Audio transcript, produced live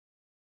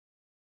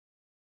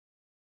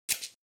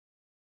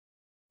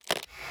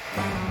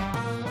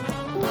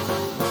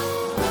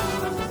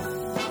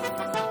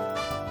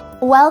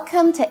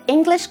Welcome to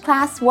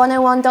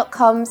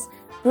EnglishClass101.com's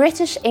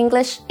British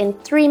English in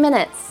 3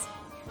 minutes,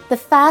 the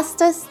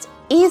fastest,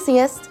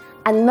 easiest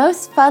and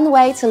most fun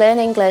way to learn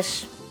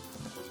English.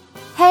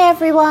 Hey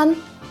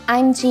everyone,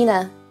 I'm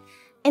Gina.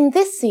 In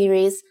this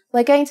series,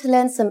 we're going to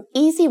learn some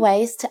easy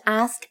ways to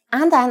ask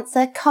and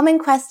answer common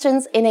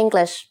questions in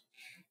English.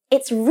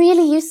 It's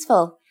really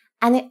useful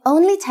and it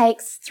only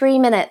takes 3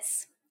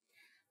 minutes.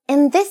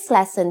 In this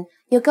lesson,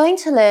 you're going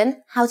to learn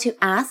how to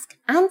ask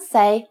and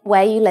say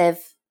where you live.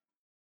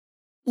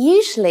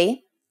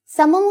 Usually,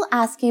 someone will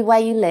ask you where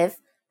you live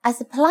as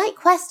a polite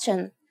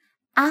question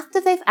after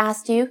they've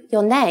asked you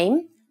your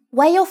name,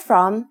 where you're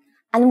from,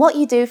 and what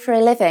you do for a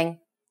living.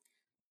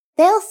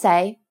 They'll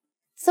say,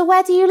 "So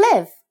where do you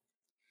live?"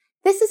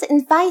 This is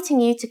inviting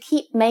you to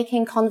keep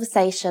making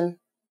conversation.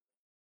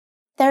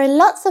 There are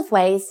lots of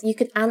ways you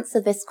could answer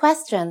this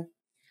question,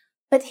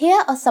 but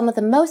here are some of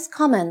the most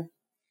common.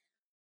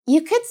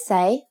 You could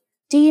say,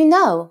 "Do you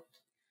know?"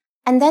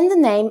 and then the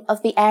name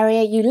of the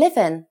area you live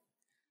in.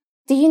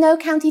 Do you know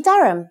County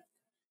Durham?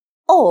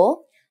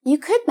 Or you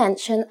could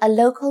mention a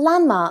local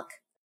landmark,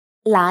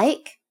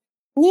 like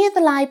near the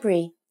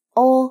library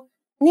or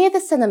near the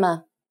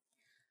cinema.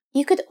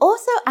 You could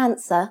also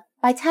answer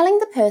by telling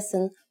the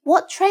person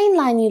what train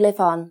line you live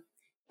on,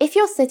 if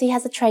your city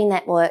has a train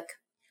network,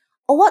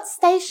 or what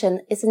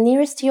station is the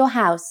nearest to your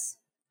house,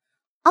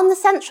 on the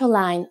Central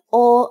Line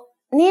or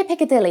near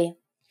Piccadilly.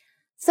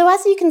 So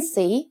as you can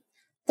see,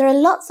 there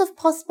are lots of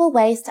possible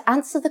ways to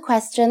answer the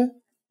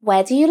question,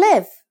 where do you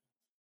live?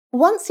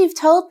 Once you've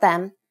told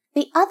them,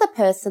 the other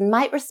person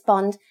might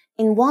respond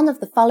in one of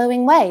the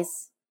following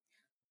ways.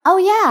 "Oh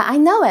yeah, I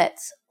know it,"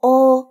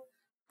 or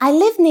 "I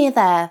live near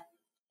there,"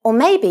 or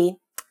maybe,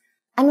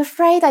 "I'm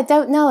afraid I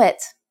don't know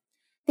it."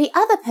 The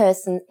other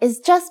person is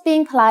just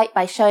being polite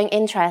by showing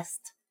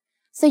interest.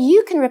 So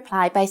you can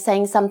reply by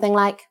saying something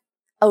like,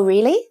 "Oh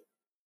really?"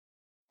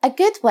 A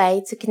good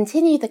way to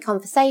continue the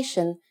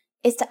conversation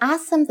is to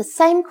ask them the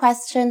same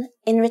question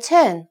in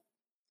return.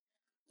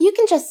 You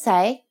can just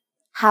say,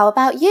 "How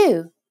about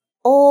you?"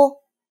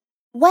 or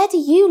 "Where do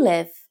you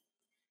live?"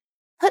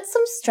 Put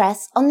some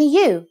stress on the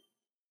you.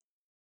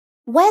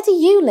 Where do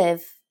you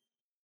live?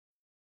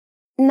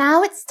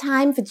 Now it's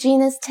time for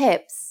Gina's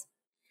tips.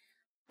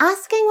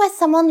 Asking where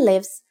someone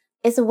lives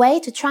is a way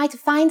to try to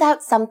find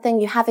out something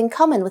you have in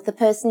common with the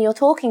person you're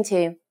talking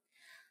to.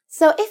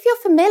 So if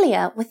you're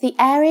familiar with the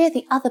area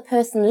the other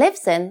person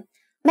lives in,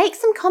 make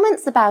some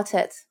comments about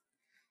it.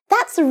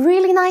 "That's a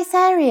really nice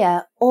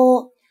area,"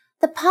 or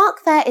 "The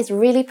park there is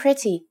really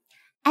pretty."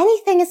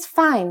 Anything is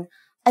fine,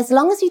 as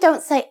long as you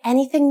don't say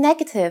anything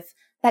negative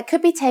that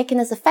could be taken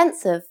as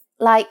offensive,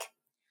 like,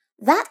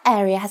 "That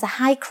area has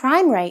a high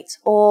crime rate,"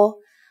 or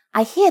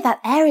 "I hear that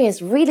area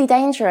is really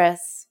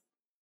dangerous."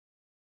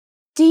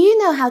 Do you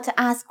know how to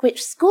ask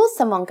which school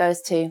someone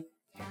goes to?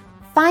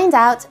 Find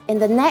out in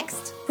the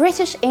next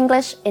British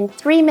English in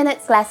 3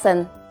 minutes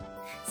lesson.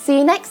 See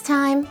you next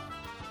time!